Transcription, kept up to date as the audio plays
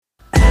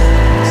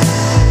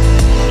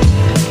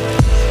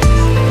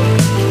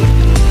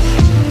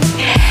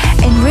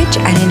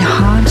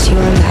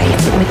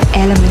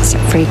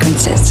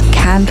fragrances,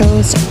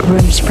 candles,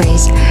 room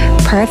sprays,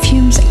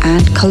 perfumes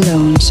and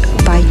colognes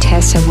by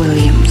Tessa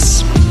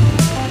Williams.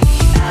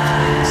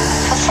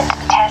 Visit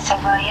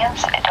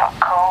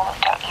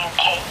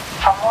tessawilliams.co.uk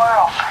for more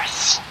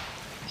offers.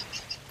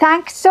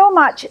 Thanks so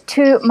much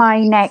to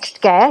my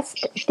next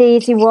guest,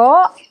 Daisy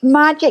Waugh.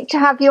 Magic to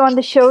have you on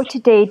the show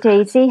today,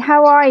 Daisy.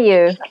 How are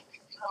you?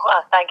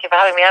 Well, thank you for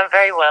having me. I'm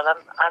very well.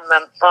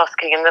 I'm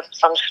basking in the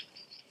sunshine.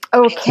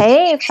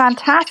 Okay,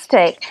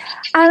 fantastic.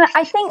 And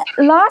I think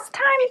last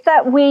time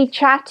that we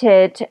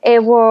chatted,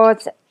 it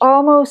was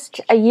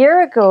almost a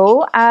year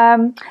ago,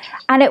 and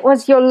it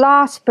was your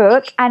last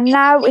book. And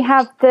now we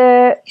have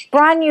the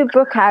brand new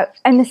book out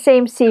in the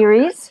same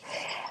series,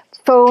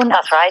 Phone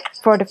That's right.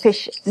 for the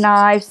Fish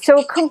Knives.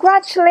 So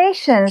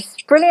congratulations,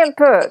 brilliant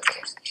book.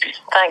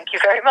 Thank you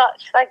very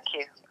much. Thank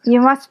you. You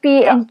must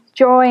be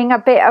enjoying a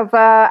bit of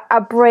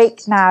a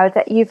break now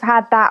that you've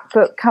had that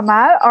book come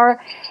out, or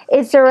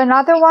is there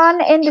another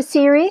one in the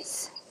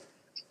series?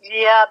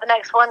 Yeah, the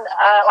next one.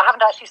 I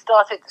haven't actually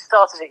started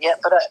it yet,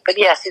 but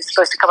yes, it's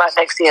supposed to come out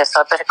next year,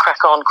 so I better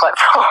crack on quite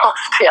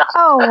fast. Yeah.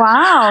 Oh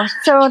wow!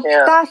 So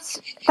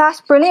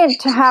that's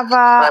brilliant to have.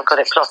 I've got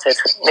it plotted.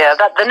 Yeah,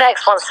 the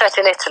next one's set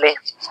in Italy,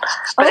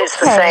 but it's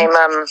the same.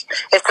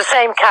 It's the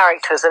same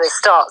characters, and it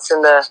starts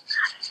in the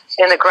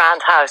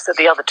grand house that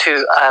the other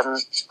two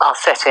are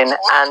set in,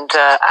 and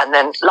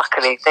then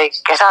luckily they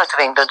get out of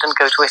England and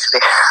go to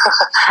Italy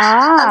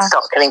and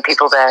start killing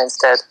people there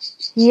instead.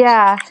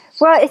 Yeah.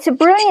 Well, it's a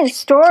brilliant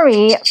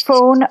story,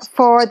 Phone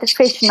for the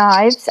Fish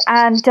Knives,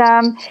 and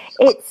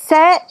it's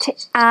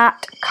set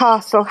at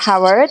Castle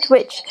Howard,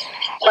 which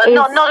is...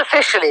 not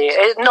officially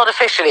at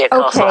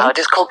Castle Howard.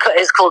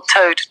 It's called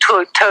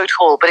Toad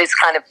Hall, but it's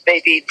kind of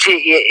maybe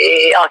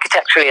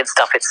architecturally and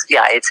stuff. It's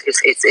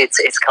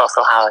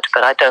Castle Howard,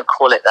 but I don't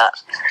call it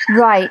that.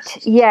 Right.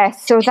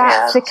 Yes. So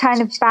that's the kind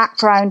of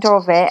background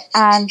of it,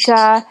 and.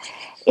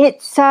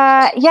 It's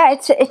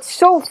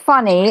so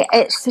funny.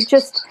 It's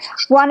just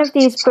one of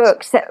these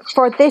books that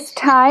for this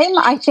time,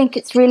 I think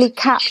it's really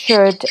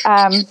captured,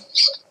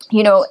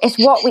 it's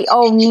what we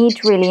all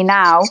need really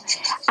now.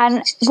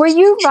 And were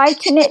you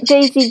writing it,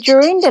 Daisy,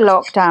 during the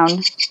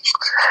lockdown?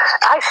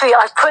 Actually,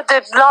 I put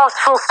the last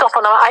full stop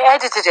on it. I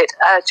edited it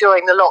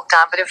during the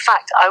lockdown, but in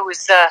fact, I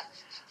was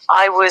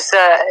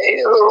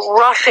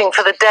rushing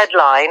for the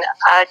deadline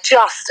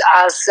just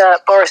as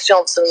Boris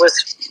Johnson was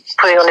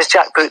putting on his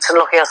jackboots and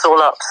locking us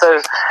all up.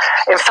 So,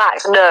 in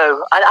fact,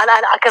 no. And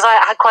because I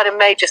had quite a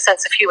major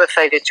sense of humour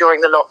failure during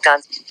the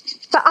lockdown.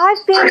 But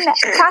I've been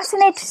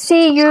fascinated to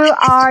see you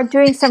are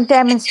doing some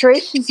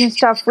demonstrations and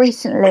stuff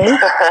recently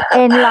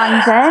in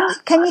London.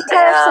 Can you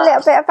tell us a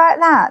little bit about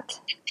that?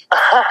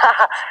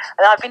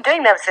 And I've been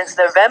doing them since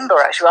November,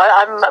 actually.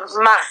 I'm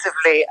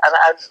massively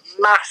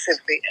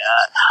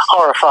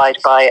horrified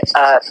by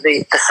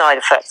the side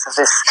effects of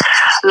this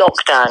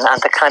lockdown and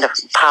the kind of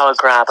power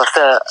grab of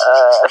the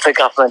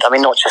government. I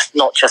mean, not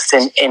just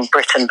in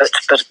Britain, but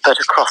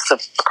across the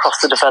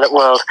developed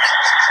world.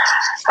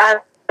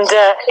 And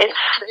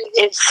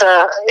it's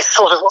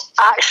sort of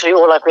actually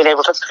all I've been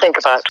able to think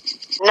about.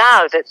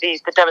 Now that the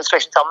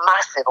demonstrations are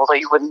massive, although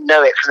you wouldn't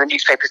know it from the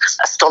newspaper, because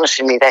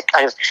astonishingly they're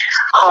kind of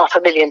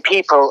 500,000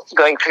 people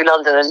going through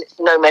London and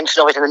no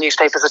mention of it in the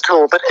newspapers at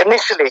all. But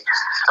initially,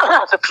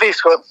 the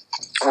police were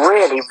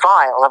really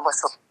vile and were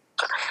sort of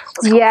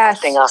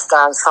pushing us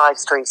down side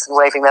streets and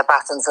waving their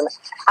batons. And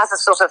as a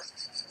sort of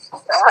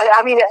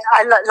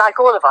like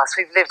all of us,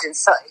 we've lived in,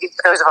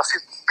 those of us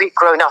who've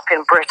grown up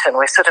in Britain,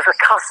 we're sort of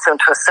accustomed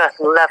to a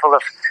certain level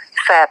of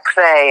fair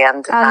play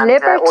and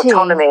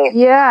autonomy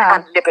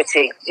and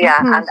liberty.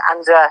 Yeah, and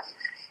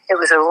it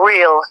was a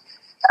real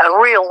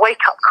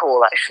wake-up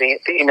call, actually.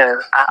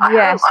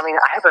 I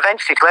hope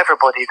eventually to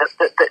everybody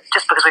that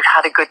just because we've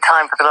had a good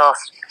time for the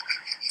last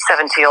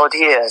 70 odd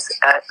years,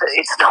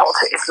 it's not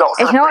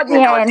the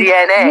end.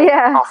 DNA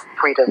of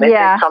freedom.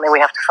 It's something we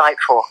have to fight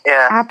for.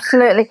 Yeah,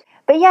 absolutely.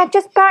 But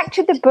just back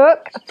to the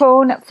book,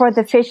 Phone for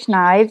the Fish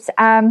Knives.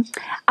 I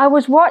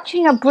was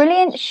watching a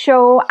brilliant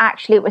show,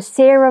 actually. It was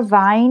Sarah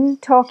Vine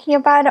talking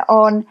about it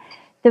on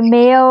the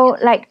Mail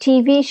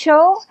TV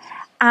show.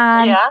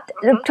 And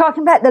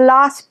talking about the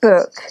last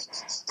book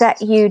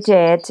that you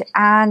did,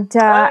 and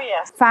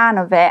fan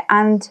of it.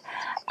 And She's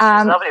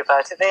lovely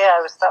about it.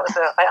 Yeah,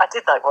 I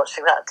did like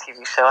watching that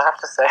TV show, I have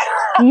to say.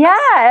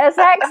 Yeah, it was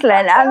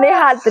excellent. And they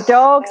had the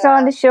dogs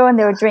on the show and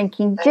they were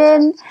drinking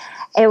gin.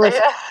 It was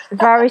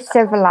very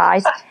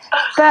civilized.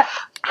 But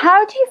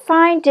how do you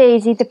find,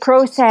 Daisy, the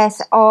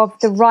process of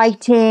the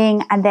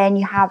writing and then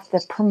you have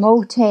the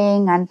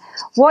promoting, and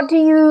what do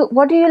you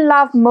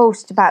love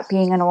most about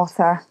being an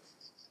author?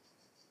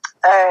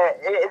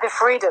 The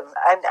freedom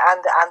and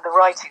the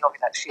writing of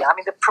it, actually. I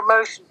mean, the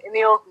promotion in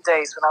the olden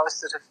days when I was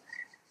sort of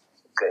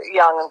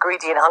young and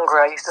greedy and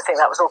hungry, I used to think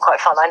that was all quite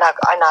fun. I now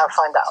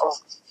find that all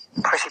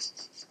quite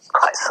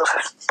sort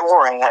of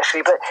boring,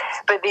 actually. But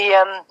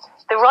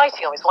the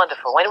writing of it is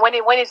wonderful.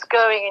 When it's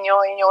going in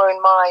your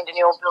own mind and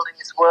you're building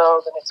this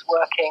world and it's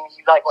working and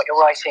you like what you're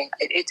writing,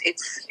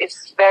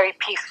 it's very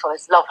peaceful.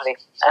 It's lovely,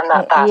 and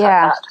that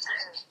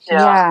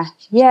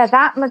Yeah.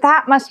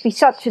 That must be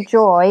such a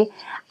joy.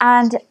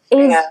 And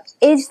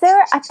is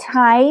there a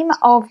time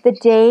of the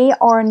day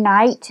or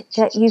night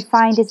that you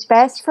find is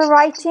best for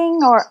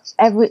writing, or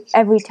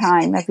every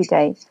time, every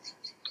day?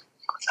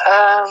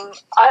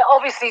 I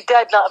obviously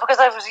deadline, because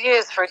I was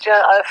for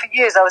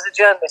years I was a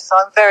journalist, so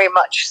I'm very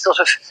much sort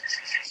of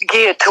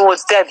geared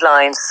towards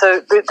deadlines.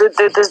 So the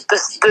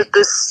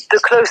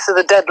closer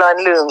the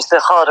deadline looms, the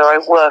harder I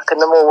work,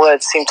 and the more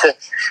words seem to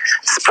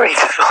spring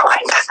to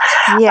mind.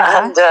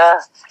 Yeah. And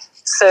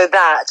so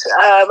that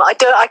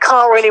I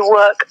can't really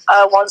work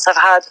once I've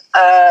had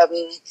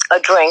a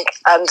drink,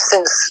 and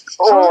since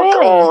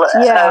all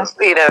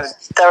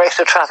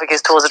direction of traffic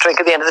is towards a drink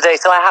at the end of the day,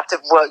 so I have to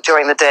work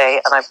during the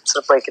day, and I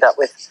sort of break it up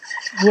with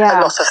a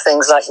lot of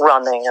things like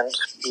running and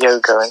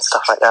yoga and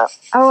stuff like that.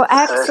 Oh,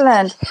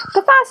 excellent.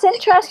 But that's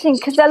interesting,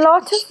 because a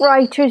lot of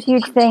writers,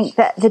 you'd think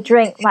that the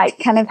drink might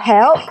kind of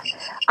help.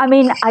 I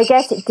mean, I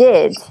guess it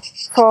did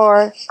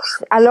for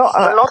a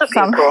lot of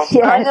people.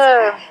 Yes. I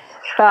know.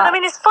 But I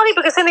mean, it's funny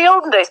because in the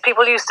olden days,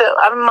 people used to.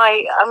 A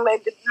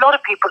lot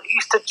of people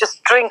used to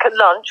just drink at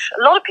lunch.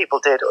 A lot of people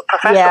did.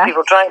 Professional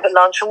people drank at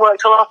lunch and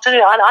worked all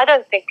afternoon. And I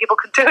don't think people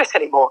could do it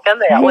anymore, can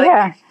they? Well,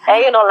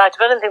 you're not allowed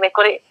to. I don't think they've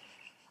got it.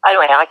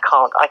 Anyway, I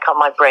can't.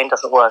 My brain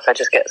doesn't work. I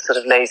just get sort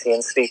of lazy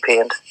and sleepy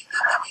and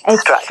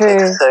distracted.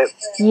 True. So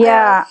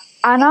yeah.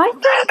 And I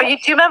think... But do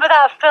you remember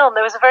that film?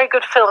 There was a very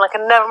good film. I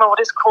can never remember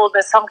what it's called.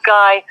 There's some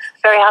guy,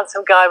 very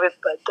handsome guy with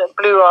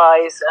blue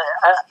eyes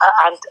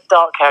and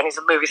dark hair, and he's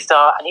a movie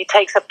star, and he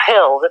takes a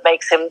pill that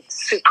makes him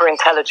super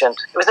intelligent.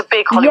 It was a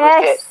big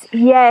Hollywood hit.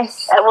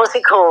 Yes. What's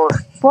it called?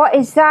 What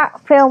is that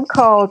film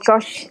called?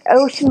 Gosh,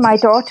 Ocean, my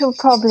daughter will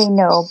probably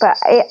know. But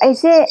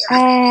is it...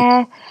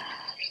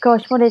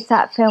 gosh, what is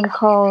that film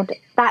called?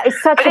 That is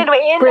such a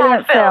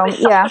brilliant film.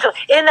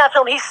 In that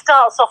film, he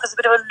starts off as a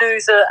bit of a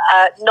loser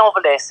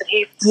novelist, and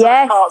he sort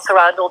of farts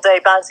around all day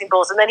bouncing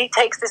balls, and then he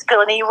takes this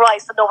pill and he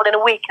writes the novel in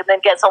a week and then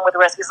gets on with the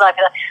rest of his life.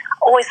 And I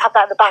always have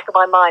that in the back of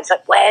my mind. It's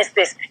like, where's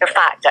this? In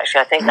fact,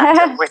 actually, I think that's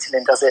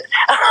Ritalin does it.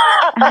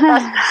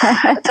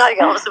 I'm trying to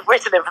get on some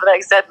Ritalin for the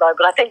next deadline,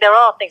 but I think there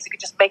are things that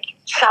could just make you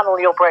channel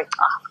your brain.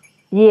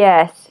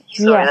 Yes.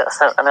 Sorry,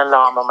 that's an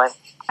alarm on my...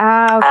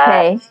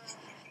 okay.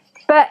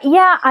 But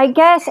yeah, I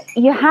guess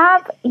you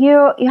have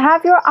your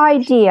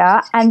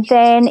idea, and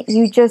then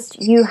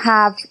you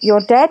have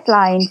your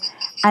deadline,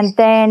 and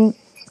then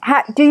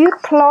do you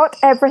plot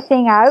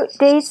everything out,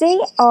 Daisy,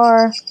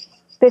 or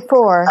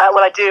before?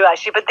 Well, I do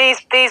actually, but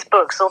these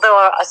books, although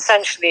are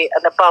essentially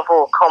and above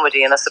all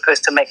comedy and are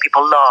supposed to make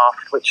people laugh,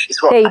 which is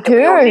what they do.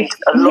 We all need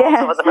a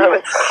lot of at the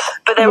moment.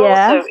 But they're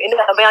also,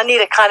 I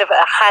need a kind of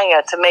a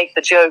hanger to make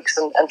the jokes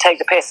and take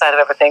the piss out of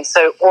everything.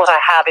 So what I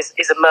have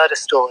is a murder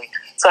story.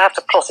 So I have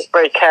to plot it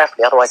very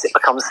carefully, otherwise it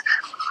becomes,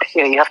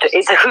 you have to.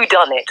 It's a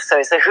whodunit, so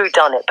it's a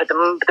whodunit. But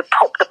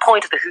the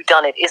point of the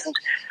whodunit isn't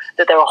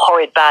that there are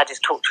horrid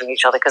baddies torturing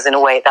each other, because in a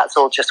way that's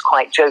all just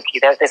quite jokey.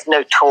 There's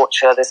no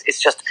torture.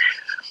 It's just,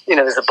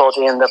 there's a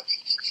body in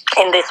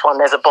this one.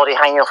 There's a body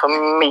hanging off a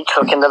meat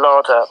hook in the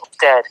larder,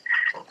 dead,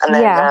 and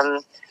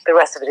then the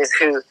rest of it is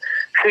who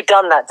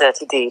done that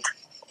dirty deed,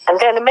 and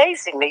then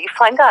amazingly you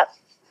find out,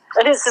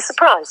 and it's a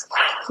surprise.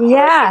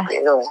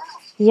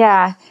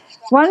 Yeah.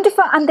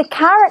 Wonderful. And the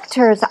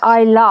characters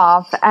I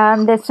love.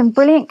 There's some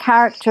brilliant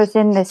characters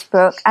in this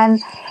book.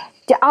 And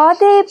are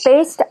they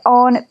based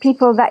on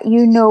people that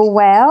you know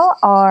well,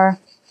 or?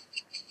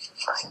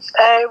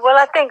 Well,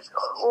 I think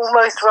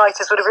most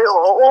writers would have written,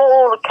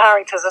 all the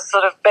characters are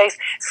sort of based.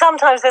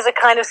 Sometimes there's a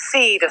kind of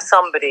seed of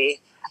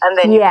somebody, and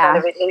then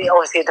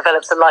obviously it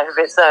develops a life of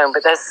its own,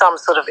 but there's some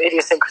sort of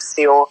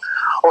idiosyncrasy or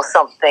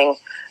something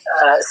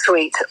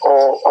sweet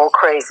or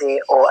crazy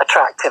or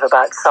attractive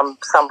about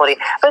somebody.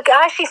 But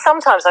actually,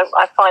 sometimes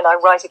I find I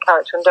write a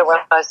character and don't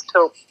realize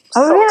till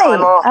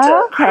sometime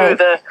after who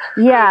the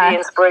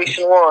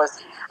inspiration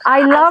was.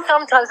 And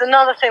sometimes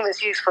another thing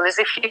that's useful is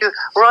if you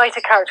write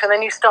a character and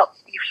then if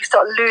you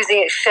start losing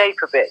its shape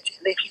a bit,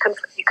 if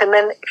you can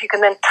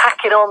then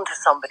tack it on to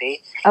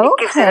somebody, it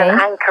gives it an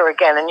anchor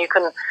again, and you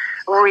can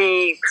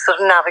sort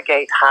of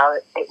navigate how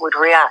it would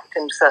react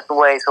in certain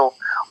ways, or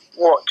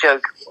what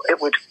joke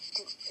it would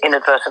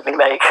inadvertently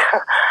make.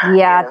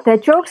 The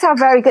jokes are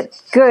very good.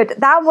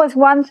 That was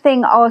one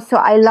thing also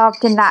I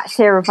loved in that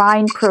Sarah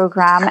Vine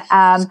program,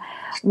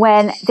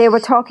 when they were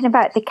talking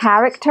about the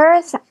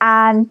characters,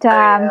 and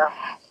the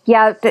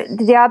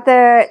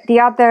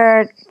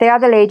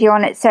other lady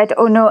on it said,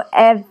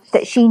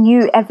 that she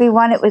knew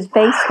everyone it was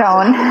based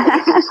on.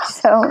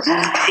 So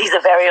she's a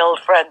very old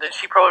friend, and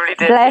she probably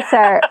did. Bless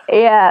her.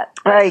 Yeah,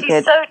 very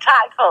good. She's so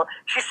tactful.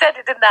 She said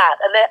it in that,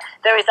 and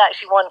there is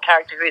actually one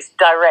character who is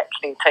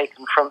directly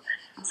taken from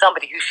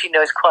somebody who she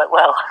knows quite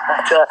well.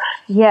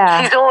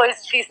 Yeah.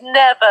 She's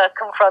never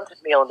confronted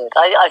me on it.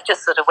 I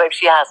just sort of, if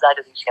she has, I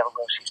don't think she ever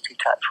will. She's too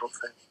tactful.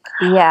 So.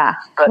 Yeah,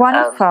 but,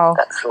 wonderful.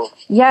 That's all.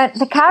 Yeah,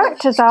 the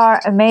characters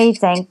are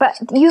amazing. But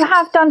you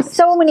have done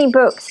so many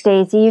books,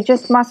 Daisy. You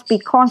just must be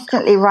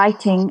constantly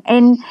writing.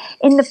 In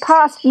the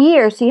past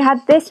year, so you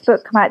had this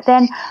book come out.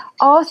 Then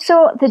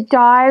also The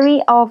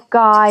Diary of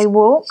Guy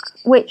Woke,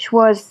 which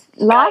was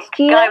last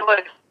year. Guy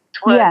Woke.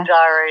 Word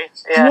Diary.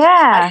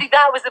 Yeah. Actually,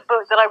 that was a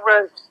book that I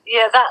wrote.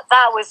 Yeah,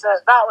 that was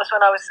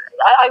when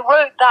I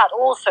wrote that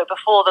also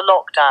before the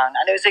lockdown,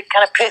 and it was a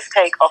kind of piss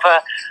take of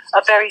a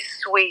very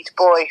sweet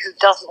boy who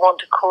doesn't want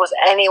to cause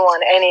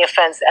anyone any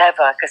offence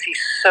ever because he's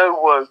so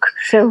woke.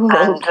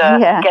 And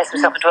gets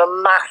himself into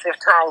a massive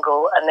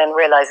tangle and then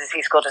realises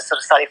he's got to sort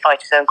of slightly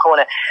fight his own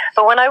corner.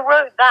 But when I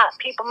wrote that,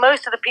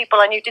 most of the people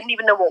I knew didn't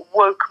even know what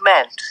woke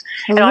meant.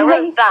 And I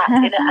wrote that,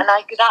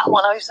 that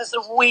one, I was just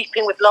sort of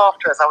weeping with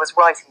laughter as I was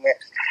writing it.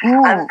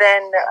 And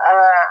then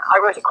I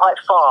wrote it quite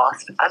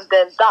fast. And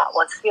then that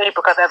one's the only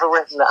book I've ever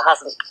written that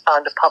hasn't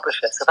found a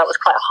publisher. So that was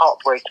quite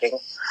heartbreaking,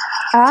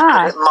 to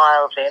put it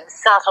mildly. And it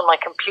sat on my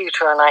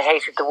computer and I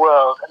hated the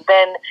world. And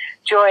then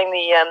during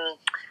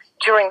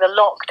the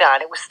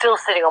lockdown, it was still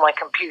sitting on my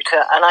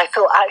computer. And I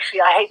thought,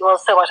 actually, I hate the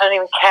world so much, I don't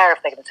even care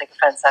if they're going to take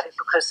offence at it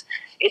because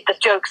the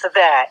jokes are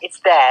there. It's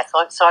there. So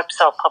I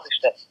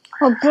self-published it.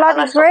 Well,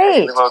 bloody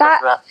great.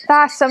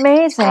 That's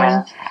amazing.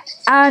 Yeah.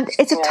 And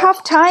it's a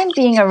tough time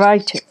being a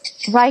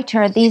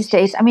writer these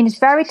days. I mean, it's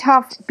very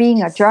tough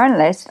being a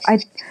journalist. I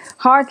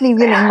hardly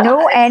really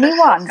know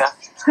anyone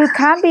who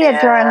can be a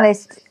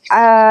journalist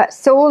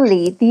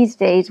solely these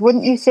days.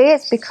 Wouldn't you say?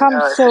 It's become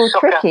so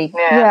tricky.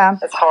 Yeah,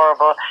 it's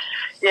horrible.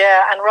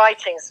 Yeah, and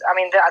writings. I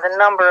mean, the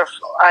number of,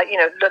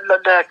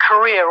 the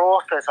career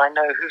authors I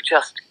know who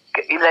just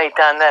laid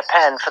down their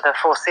pen for the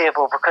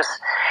foreseeable because,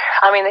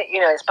 I mean,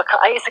 it's become,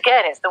 it's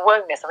the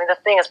wokeness. I mean, the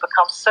thing has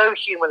become so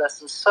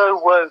humorless and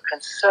so woke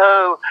and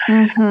so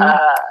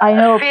I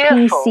know,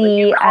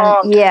 PC,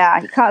 and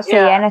you can't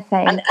say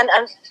anything. And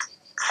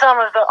some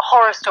of the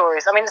horror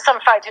stories. I mean, some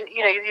fact,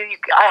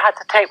 I had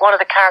to take one of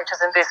the characters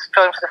in this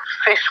film for the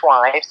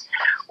Fishwives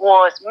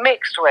was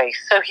mixed race,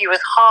 so he was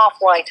half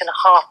white and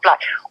half black.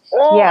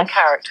 All the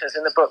characters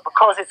in the book,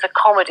 because it's a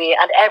comedy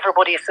and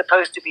everybody is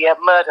supposed to be a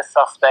murder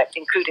suspect,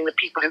 including the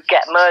people who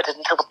get murdered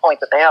until the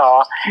point that they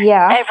are.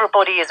 Yeah.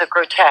 Everybody is a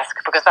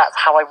grotesque because that's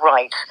how I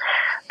write.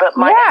 But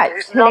my editor,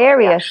 who's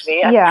hilarious,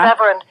 actually, and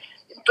clever and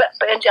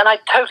I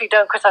totally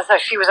don't criticize her.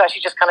 She was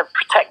actually just kind of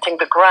protecting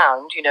the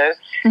ground,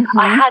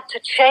 I had to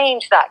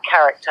change that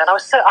character,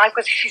 and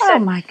she said, "Oh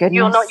my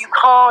goodness, you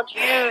can't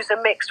use a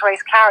mixed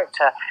race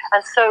character."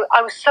 And so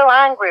I was so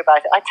angry about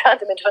it. I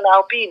turned him into an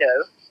albino.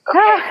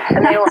 Okay,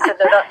 and they all said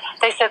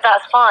they said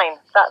that's fine.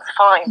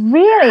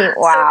 Really?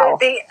 Wow.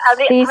 So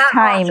these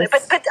times, it's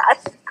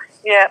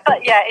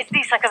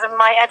these because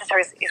my editor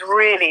is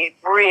really,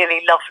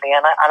 really lovely,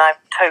 and I'm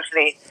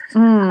totally.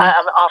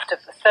 After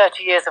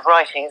 30 years of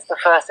writing, it's the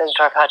first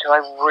editor I've had who I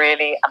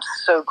really am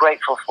so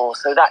grateful for.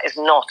 So that is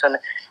not an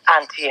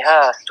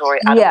anti-her story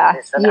at all.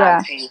 It's an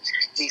anti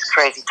these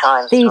crazy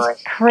times story.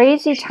 These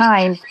crazy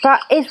times.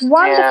 But it's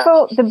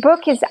wonderful. The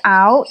book is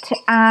out,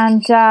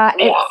 and and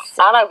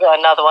I've got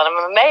another one.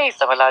 I'm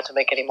amazed I'm allowed to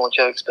make any more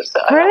jokes, but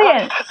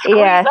brilliant.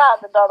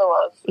 Another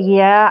one.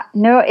 Yeah,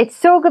 no, it's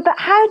so good. But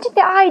how did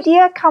the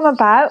idea come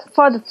about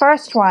for the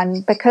first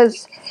one?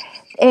 Because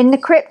in The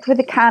Crypt with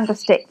the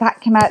Candlestick,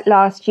 that came out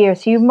last year.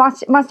 So it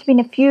must have been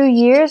a few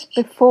years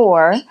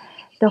before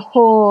the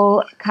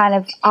whole kind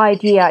of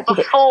idea. Did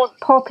it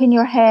pop in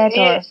your head?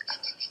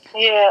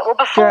 Well,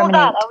 before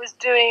that, I was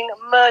doing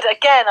murder.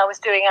 Again, I was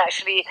doing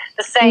actually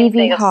the same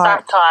thing of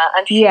satire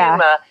and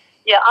humour.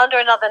 Yeah, under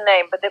another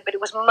name, but it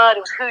was murder.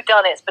 It was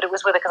whodunits, but it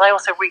was with it because I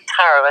also read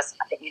tarot, as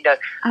I think you know.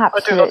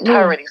 Absolutely. I do a lot of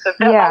tarot reading. So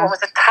that one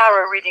was a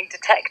tarot reading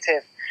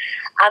detective.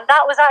 And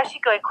that was actually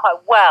going quite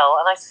well.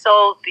 And I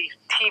sold the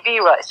TV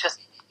rights just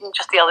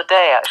the other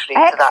day, actually,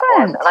 to that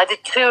one. And I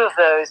did 2 of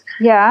those.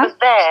 Yeah. But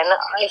then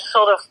I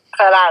sort of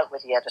fell out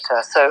with the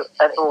editor, so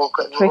it all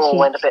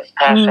went a bit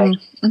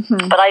pear-shaped.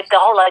 But the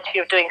whole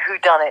idea of doing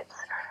whodunits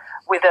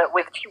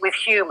with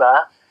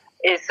humour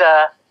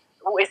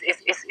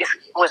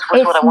was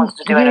what I wanted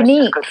to do. Unique. And it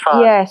was just good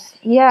fun. Yes.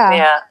 Yeah.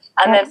 Yeah.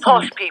 And then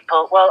posh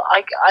people, well,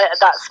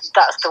 that's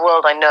the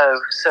world I know.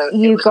 So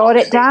you got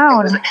it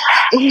down.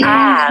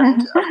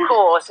 And of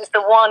course, it's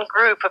the one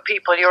group of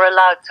people you're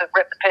allowed to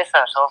rip the piss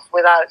out of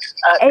without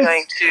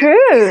going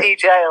to see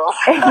jail.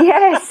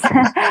 Yes,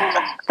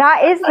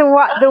 that is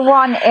the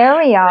one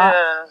area.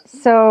 Yeah.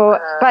 So,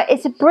 but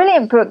it's a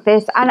brilliant book,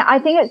 this, and I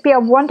think it'd be a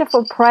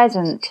wonderful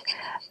present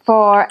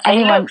for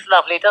anyone. It looks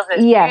lovely, doesn't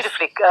it? It's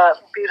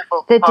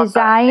beautiful. The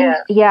design,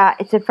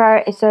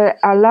 it's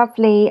a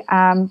lovely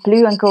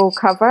blue and gold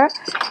cover.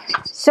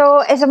 So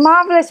it's a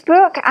marvellous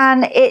book,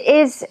 and it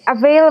is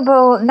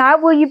available now.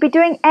 Will you be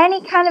doing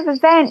any kind of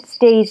events,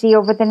 Daisy,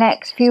 over the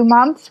next few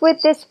months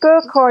with this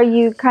book, or are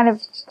you kind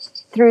of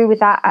through with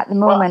that at the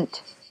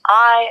moment?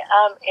 I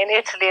am in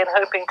Italy and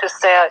hoping to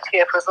stay out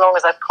here for as long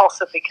as I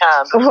possibly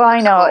can. Why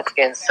not?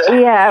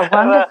 Yeah,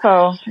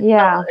 wonderful.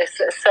 Yeah.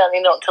 It's certainly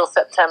not till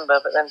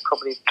September, but then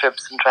probably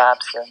dribs and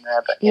drabs here and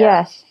there. But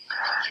yes.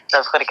 So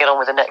I've got to get on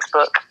with the next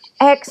book.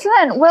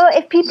 Excellent. Well,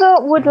 if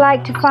people would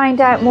like to find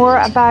out more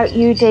about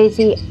you,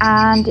 Daisy,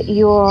 and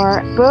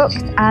your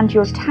books and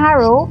your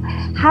tarot,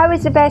 how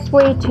is the best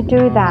way to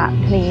do that,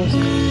 please?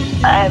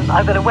 I've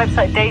got a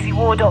website,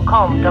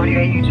 daisywar.com,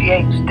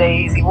 WAUGH,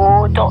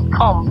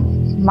 daisywar.com.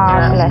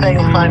 Marvellous. There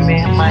you'll find me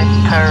and my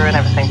tarot and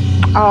everything.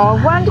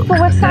 Oh, wonderful.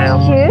 Well,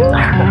 thank you.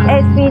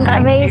 It's been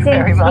amazing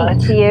to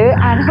speak to you,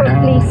 and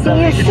hopefully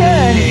see you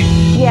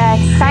soon. Yes,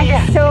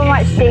 thanks so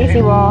much,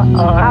 Daisy War.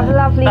 Have a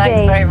lovely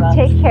day. Very much.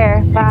 Take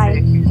care.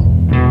 Bye.